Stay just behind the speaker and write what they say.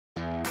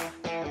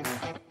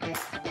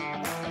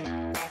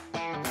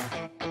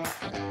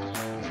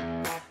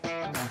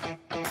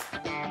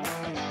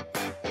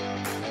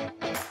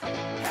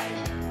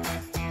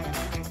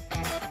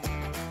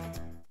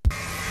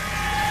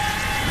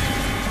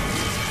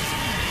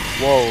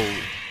Whoa.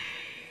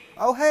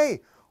 Oh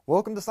hey,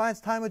 welcome to Science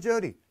Time with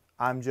Jody.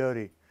 I'm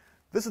Jody.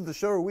 This is the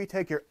show where we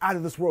take your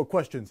out-of-this-world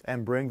questions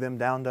and bring them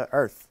down to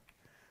Earth.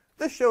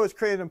 This show is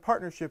created in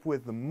partnership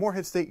with the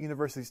Morehead State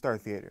University Star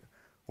Theater,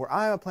 where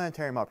I am a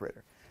planetarium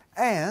operator,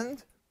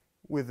 and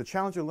with the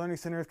Challenger Learning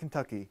Center of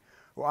Kentucky,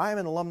 where I am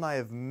an alumni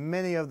of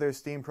many of their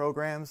STEAM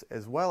programs,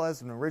 as well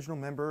as an original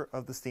member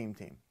of the STEAM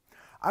team.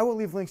 I will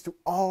leave links to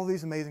all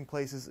these amazing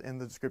places in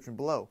the description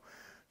below,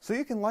 so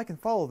you can like and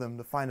follow them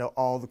to find out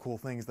all the cool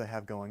things they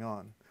have going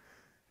on.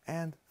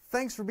 And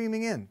thanks for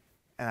beaming in.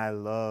 And I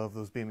love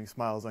those beaming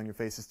smiles on your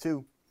faces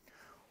too.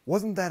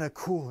 Wasn't that a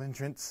cool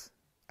entrance?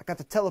 I got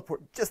to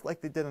teleport just like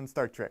they did on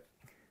Star Trek.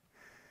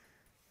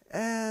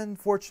 And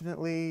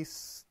fortunately,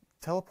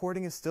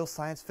 teleporting is still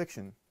science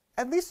fiction,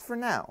 at least for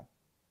now.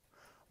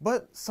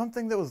 But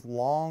something that was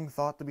long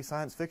thought to be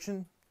science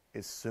fiction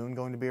is soon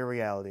going to be a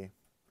reality.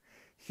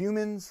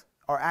 Humans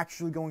are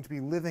actually going to be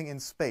living in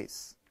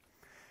space.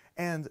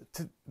 And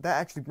that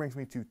actually brings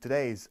me to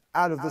today's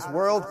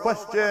out-of-this-world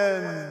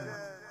question.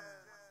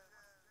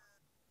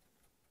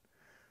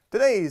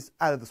 Today's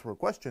out-of-this-world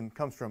question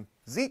comes from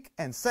Zeke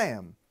and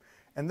Sam,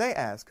 and they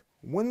ask,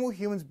 when will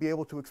humans be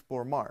able to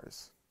explore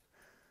Mars?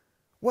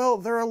 Well,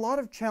 there are a lot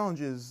of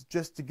challenges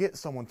just to get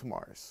someone to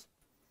Mars.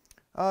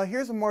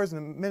 Here's a Mars in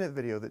a Minute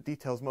video that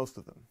details most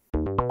of them.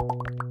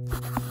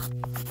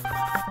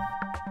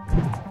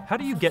 How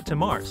do you get to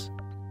Mars?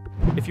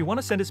 If you want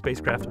to send a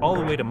spacecraft all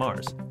the way to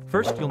Mars,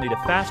 first you'll need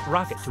a fast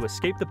rocket to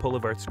escape the pull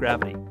of Earth's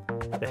gravity.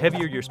 The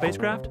heavier your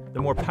spacecraft, the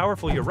more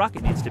powerful your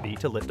rocket needs to be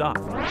to lift off.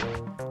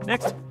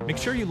 Next, make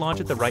sure you launch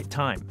at the right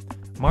time.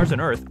 Mars and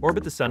Earth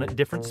orbit the Sun at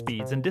different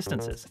speeds and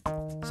distances.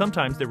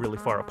 Sometimes they're really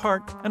far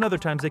apart, and other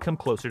times they come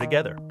closer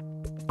together.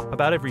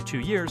 About every 2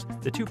 years,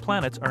 the two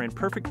planets are in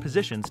perfect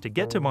positions to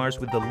get to Mars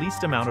with the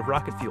least amount of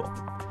rocket fuel.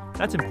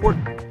 That's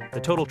important.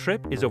 The total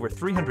trip is over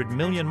 300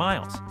 million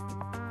miles.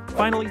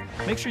 Finally,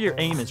 make sure your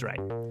aim is right.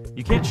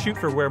 You can't shoot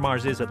for where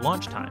Mars is at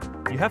launch time.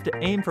 You have to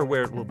aim for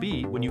where it will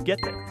be when you get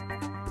there.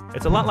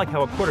 It's a lot like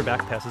how a quarterback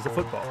passes a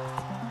football.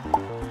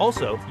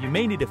 Also, you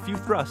may need a few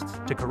thrusts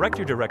to correct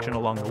your direction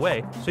along the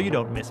way so you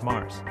don't miss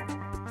Mars.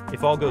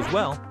 If all goes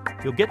well,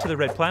 you'll get to the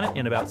red planet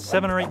in about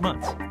 7 or 8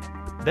 months.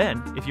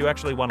 Then, if you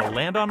actually want to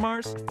land on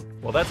Mars,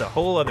 well, that's a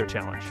whole other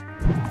challenge.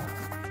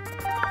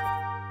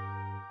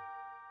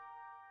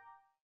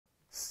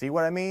 See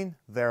what I mean?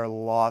 There are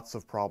lots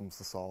of problems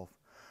to solve.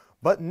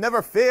 But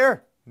never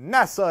fear,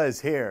 NASA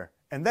is here,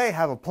 and they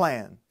have a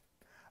plan.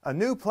 A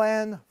new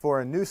plan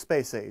for a new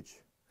space age.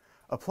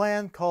 A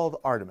plan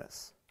called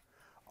Artemis.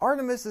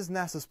 Artemis is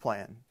NASA's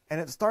plan, and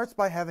it starts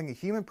by having a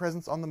human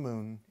presence on the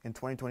moon in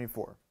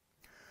 2024.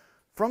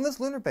 From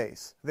this lunar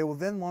base, they will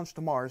then launch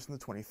to Mars in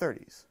the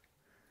 2030s.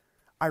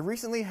 I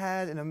recently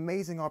had an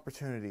amazing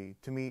opportunity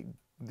to meet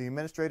the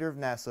administrator of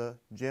NASA,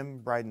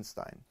 Jim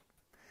Bridenstine.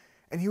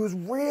 And he was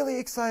really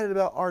excited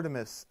about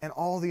Artemis and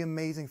all the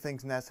amazing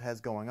things NASA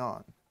has going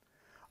on.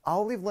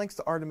 I'll leave links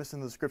to Artemis in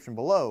the description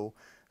below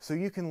so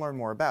you can learn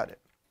more about it.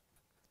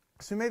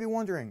 So you may be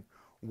wondering,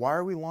 why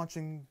are we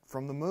launching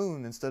from the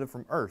moon instead of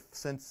from Earth,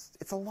 since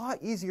it's a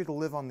lot easier to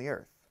live on the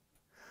Earth?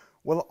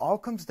 Well, it all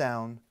comes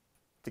down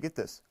to, get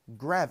this,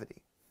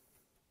 gravity.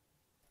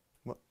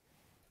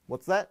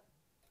 What's that?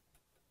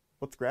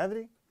 What's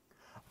gravity?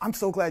 I'm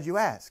so glad you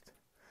asked.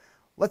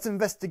 Let's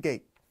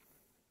investigate.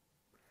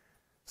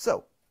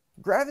 So,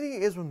 gravity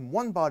is when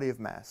one body of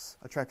mass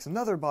attracts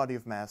another body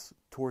of mass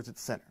towards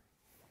its center.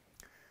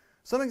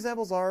 Some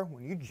examples are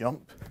when you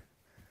jump.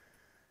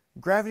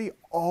 Gravity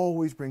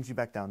always brings you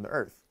back down to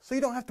Earth, so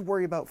you don't have to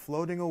worry about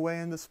floating away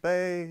into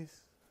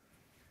space.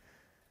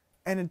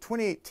 And in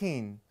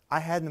 2018, I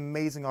had an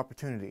amazing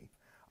opportunity.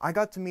 I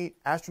got to meet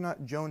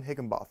astronaut Joan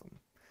Higginbotham,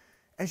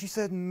 and she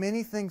said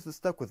many things that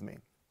stuck with me.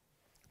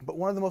 But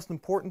one of the most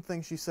important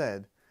things she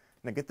said,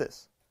 now get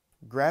this,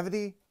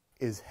 gravity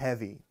is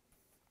heavy.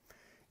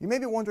 You may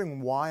be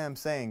wondering why I'm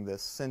saying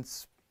this,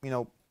 since,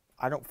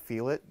 I don't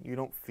feel it, you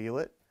don't feel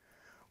it.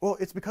 Well,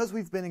 it's because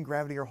we've been in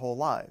gravity our whole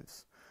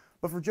lives.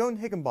 But for Joan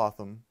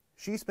Higginbotham,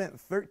 she spent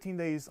 13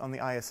 days on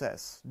the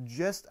ISS,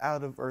 just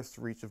out of Earth's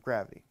reach of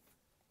gravity.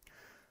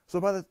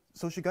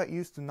 So she got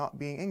used to not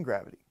being in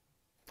gravity.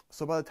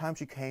 So by the time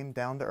she came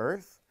down to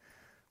Earth,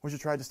 when she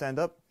tried to stand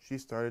up, she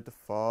started to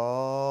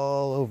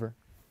fall over.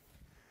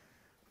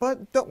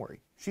 But don't worry,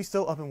 she's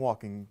still up and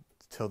walking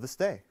till this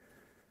day.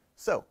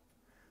 So,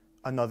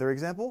 another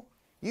example,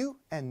 you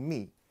and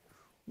me.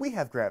 We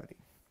have gravity.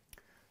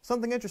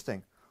 Something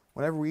interesting,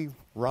 whenever we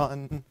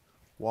run,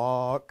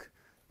 walk,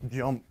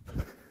 jump,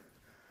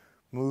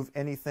 move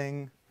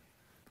anything,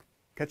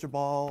 catch a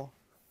ball,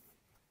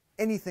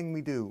 anything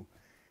we do,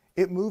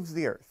 it moves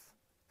the Earth.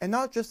 And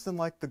not just in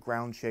like the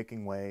ground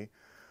shaking way,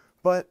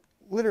 but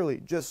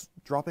literally just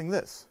dropping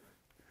this.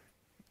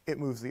 It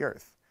moves the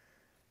Earth.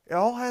 It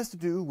all has to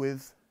do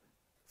with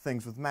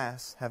things with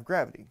mass have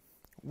gravity.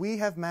 We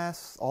have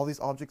mass, all these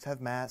objects have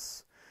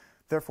mass,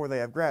 therefore they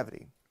have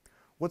gravity.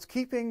 What's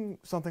keeping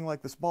something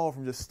like this ball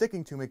from just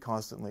sticking to me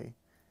constantly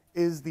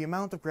is the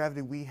amount of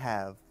gravity we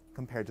have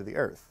compared to the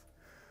Earth.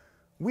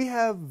 We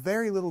have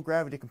very little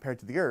gravity compared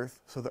to the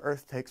Earth, so the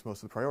Earth takes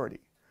most of the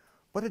priority.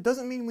 But it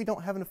doesn't mean we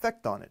don't have an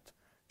effect on it.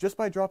 Just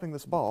by dropping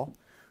this ball,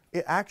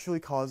 it actually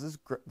causes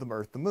the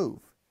Earth to move.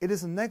 It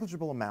is a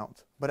negligible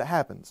amount, but it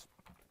happens.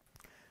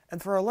 And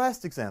for our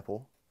last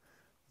example,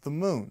 the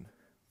Moon.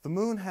 The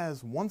Moon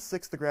has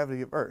 1/6 the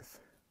gravity of Earth,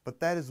 but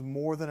that is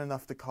more than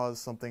enough to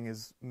cause something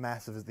as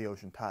massive as the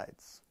ocean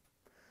tides.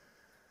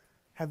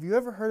 Have you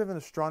ever heard of an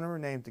astronomer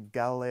named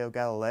Galileo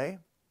Galilei?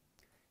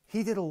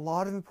 He did a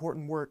lot of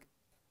important work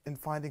in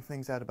finding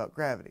things out about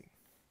gravity.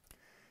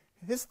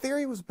 His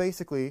theory was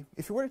basically,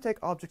 if you were to take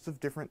objects of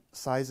different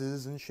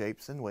sizes and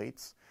shapes and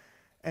weights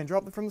and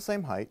drop them from the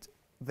same height,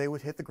 they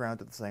would hit the ground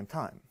at the same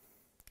time.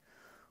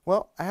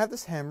 Well, I have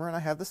this hammer and I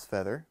have this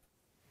feather.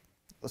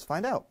 Let's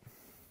find out.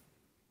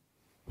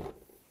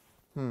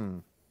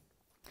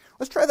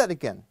 Let's try that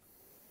again.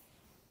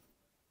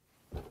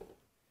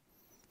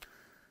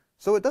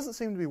 So it doesn't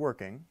seem to be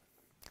working,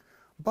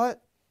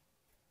 but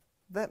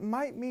that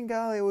might mean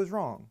Galileo was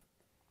wrong.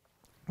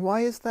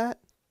 Why is that?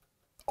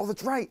 Oh,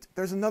 that's right!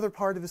 There's another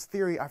part of his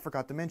theory I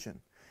forgot to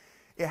mention.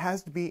 It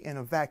has to be in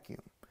a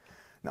vacuum.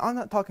 Now, I'm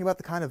not talking about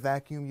the kind of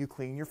vacuum you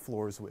clean your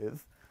floors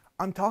with.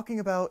 I'm talking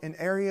about an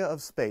area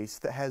of space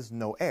that has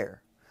no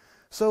air.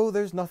 So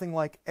there's nothing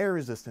like air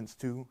resistance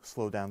to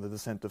slow down the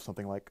descent of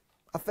something like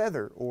a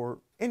feather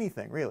or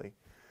anything, really.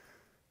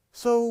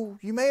 So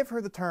you may have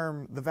heard the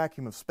term the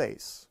vacuum of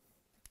space.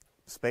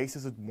 Space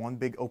is one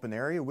big open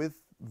area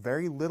with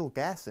very little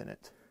gas in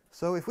it.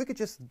 So if we could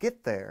just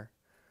get there,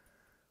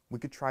 we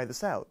could try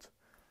this out.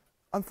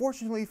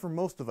 Unfortunately for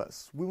most of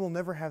us, we will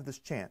never have this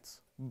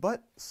chance,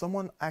 but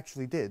someone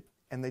actually did,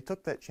 and they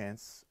took that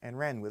chance and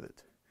ran with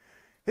it.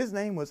 His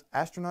name was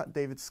astronaut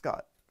David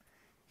Scott.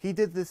 He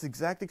did this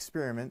exact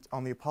experiment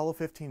on the Apollo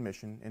 15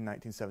 mission in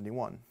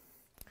 1971.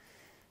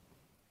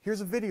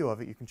 Here's a video of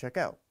it you can check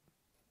out.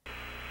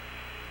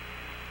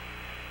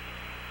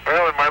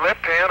 Well, in my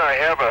left hand I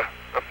have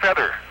a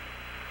feather,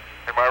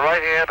 in my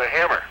right hand a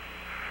hammer.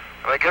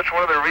 And I guess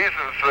one of the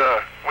reasons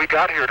we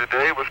got here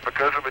today was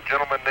because of a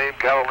gentleman named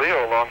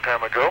Galileo a long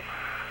time ago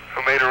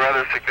who made a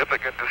rather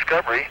significant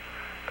discovery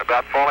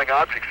about falling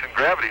objects in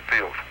gravity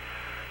fields.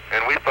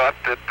 And we thought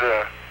that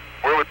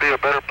where would be a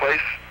better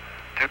place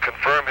to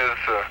confirm his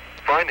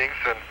findings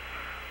than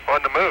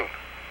on the moon.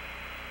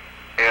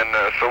 And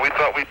so we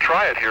thought we'd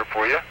try it here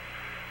for you.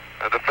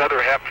 The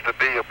feather happens to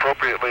be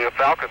appropriately a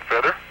falcon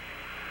feather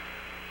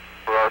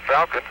for our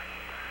falcon.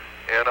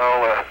 And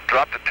I'll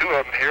drop the two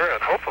of them here,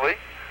 and hopefully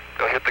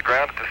they'll hit the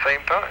ground at the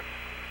same time.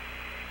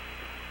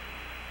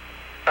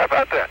 How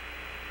about that?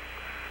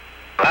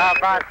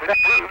 Which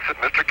proves that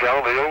Mr.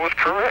 Galileo was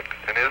correct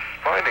in his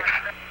findings.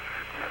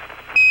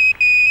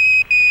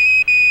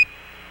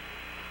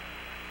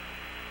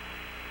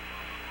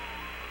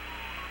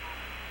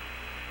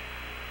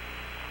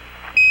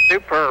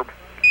 Superb.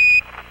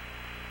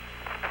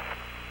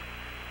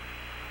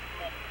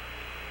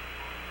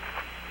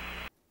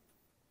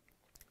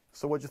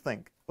 So what'd you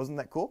think? Wasn't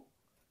that cool?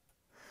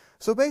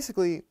 So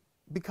basically,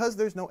 because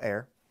there's no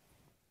air,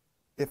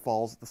 it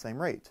falls at the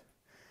same rate.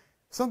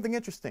 Something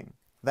interesting,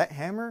 that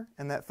hammer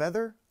and that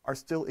feather are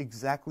still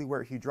exactly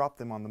where he dropped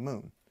them on the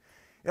moon.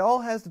 It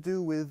all has to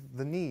do with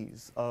the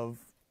knees of,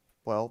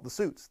 well, the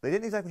suits. They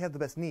didn't exactly have the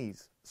best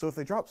knees, so if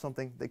they dropped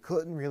something, they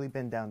couldn't really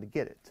bend down to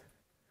get it.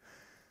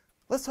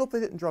 Let's hope they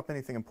didn't drop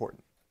anything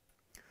important.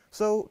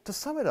 So, to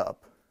sum it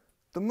up,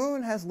 the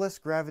moon has less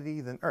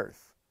gravity than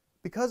Earth.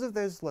 Because if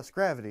there's less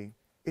gravity,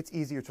 it's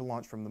easier to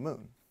launch from the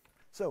moon.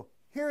 So,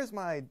 here is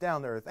my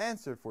down-to-earth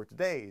answer for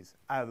today's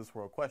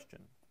out-of-this-world question.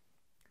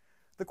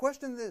 The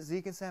question that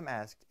Zeke and Sam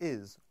asked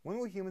is, when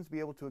will humans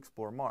be able to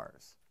explore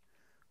Mars?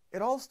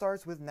 It all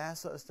starts with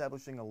NASA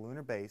establishing a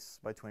lunar base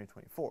by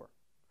 2024.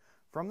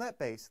 From that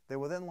base, they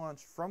will then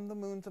launch from the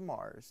moon to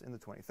Mars in the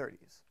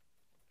 2030s.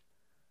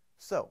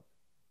 So,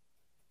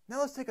 now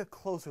let's take a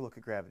closer look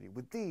at gravity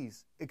with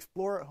these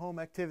explore-at-home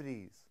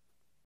activities.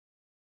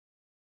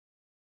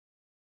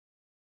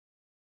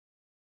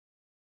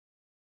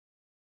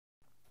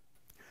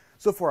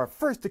 So for our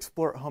first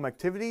explore-at-home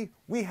activity,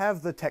 we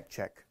have the tech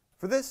check.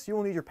 For this, you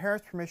will need your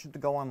parents' permission to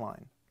go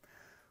online.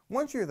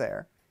 Once you're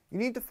there, you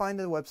need to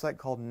find a website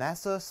called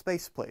NASA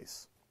Space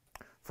Place.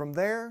 From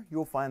there, you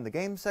will find the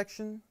game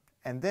section,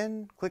 and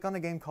then click on a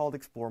game called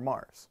Explore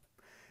Mars.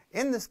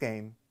 In this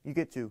game, you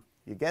get to,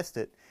 you guessed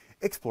it,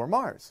 explore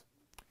Mars.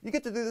 You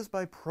get to do this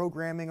by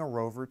programming a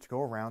rover to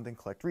go around and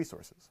collect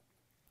resources.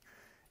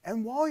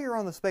 And while you're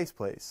on the Space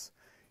Place,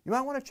 you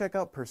might want to check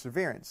out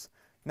Perseverance,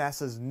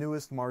 NASA's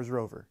newest Mars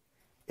rover.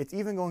 It's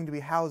even going to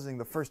be housing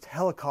the first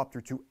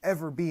helicopter to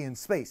ever be in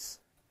space.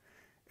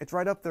 It's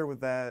right up there with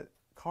that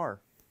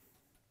car.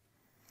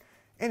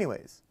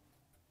 Anyways,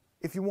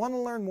 if you want to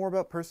learn more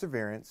about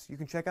Perseverance, you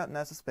can check out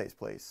NASA Space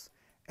Place.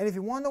 And if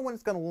you want to know when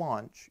it's going to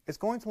launch, it's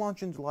going to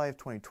launch in July of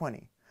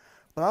 2020.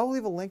 But I will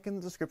leave a link in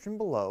the description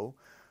below,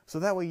 so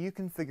that way you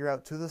can figure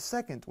out to the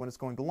second when it's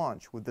going to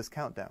launch with this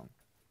countdown.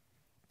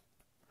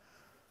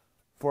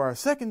 For our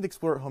second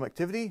Explore at Home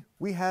activity,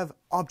 we have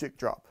Object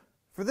Drop.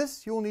 For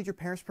this, you will need your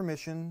parents'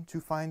 permission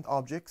to find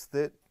objects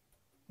that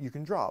you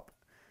can drop.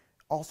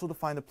 Also to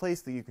find a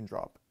place that you can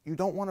drop. You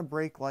don't want to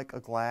break like a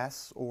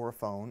glass or a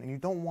phone, and you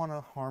don't want to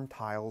harm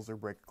tiles or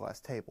break a glass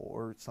table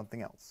or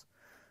something else.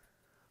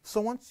 So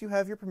once you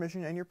have your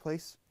permission and your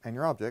place and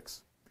your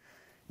objects,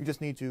 you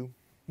just need to,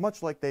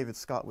 much like David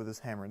Scott with his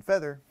hammer and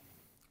feather,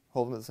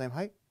 hold them at the same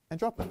height and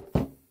drop them.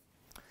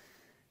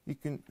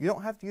 You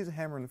don't have to use a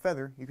hammer and a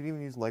feather. You can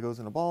even use Legos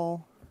and a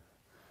ball,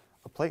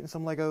 a plate and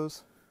some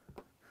Legos,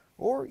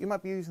 or you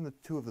might be using the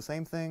two of the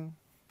same thing,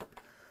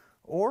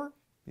 or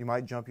you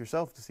might jump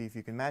yourself to see if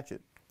you can match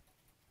it.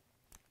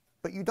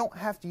 But you don't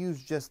have to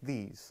use just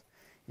these.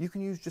 You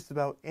can use just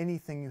about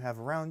anything you have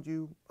around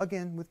you,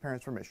 again, with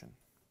parents' permission.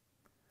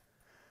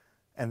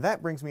 And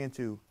that brings me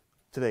into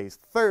today's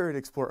third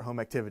Explore at Home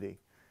activity,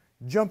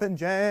 Jumpin'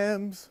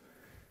 Jams.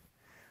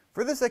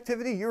 For this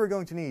activity, you are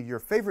going to need your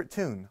favorite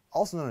tune,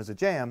 also known as a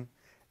jam,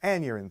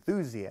 and your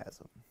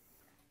enthusiasm.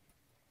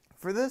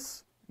 For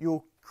this,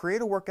 you'll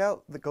create a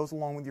workout that goes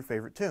along with your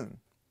favorite tune.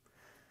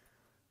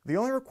 The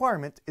only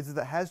requirement is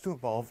that it has to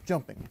involve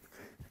jumping.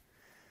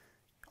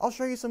 I'll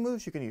show you some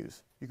moves you can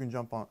use. You can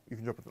jump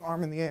with an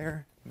arm in the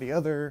air, the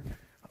other,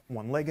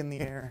 one leg in the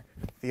air,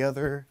 the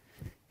other.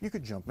 You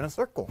could jump in a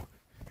circle.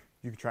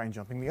 You could try and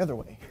jumping the other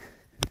way.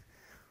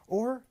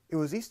 Or, it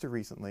was Easter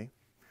recently,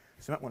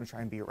 so you might want to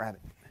try and be a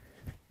rabbit.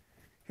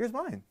 Here's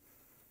mine.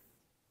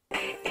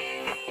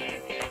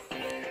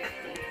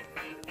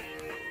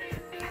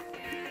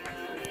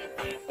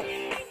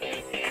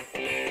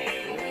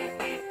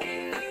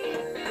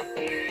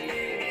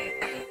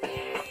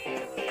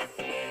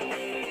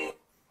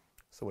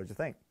 So what'd you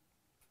think?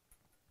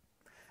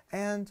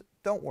 And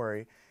don't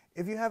worry,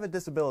 if you have a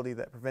disability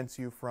that prevents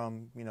you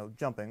from,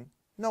 jumping,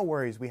 no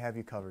worries, we have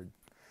you covered.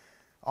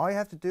 All you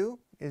have to do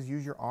is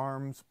use your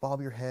arms,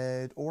 bob your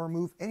head, or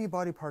move any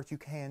body parts you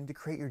can to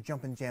create your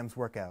Jumpin' Jams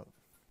workout.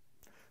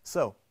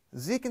 So,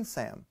 Zeke and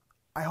Sam,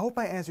 I hope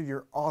I answered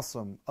your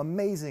awesome,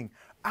 amazing,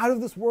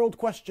 out-of-this-world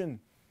question.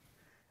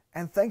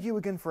 And thank you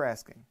again for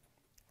asking.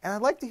 And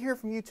I'd like to hear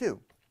from you too.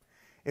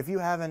 If you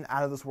have an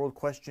out-of-this-world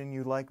question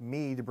you'd like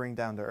me to bring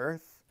down to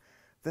earth,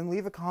 then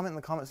leave a comment in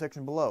the comment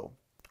section below.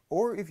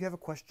 Or if you have a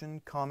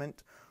question,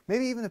 comment,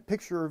 maybe even a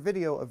picture or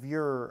video of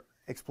your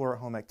Explore at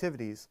Home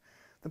activities,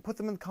 then put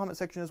them in the comment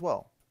section as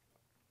well.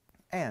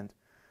 And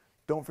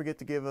don't forget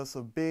to give us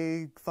a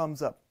big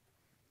thumbs up.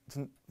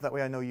 That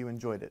way I know you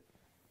enjoyed it.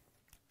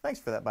 Thanks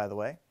for that, by the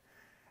way.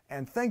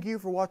 And thank you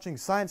for watching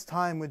Science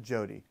Time with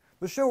Jody,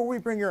 the show where we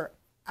bring your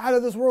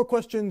out-of-this-world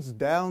questions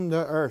down to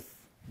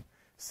earth.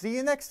 See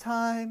you next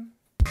time.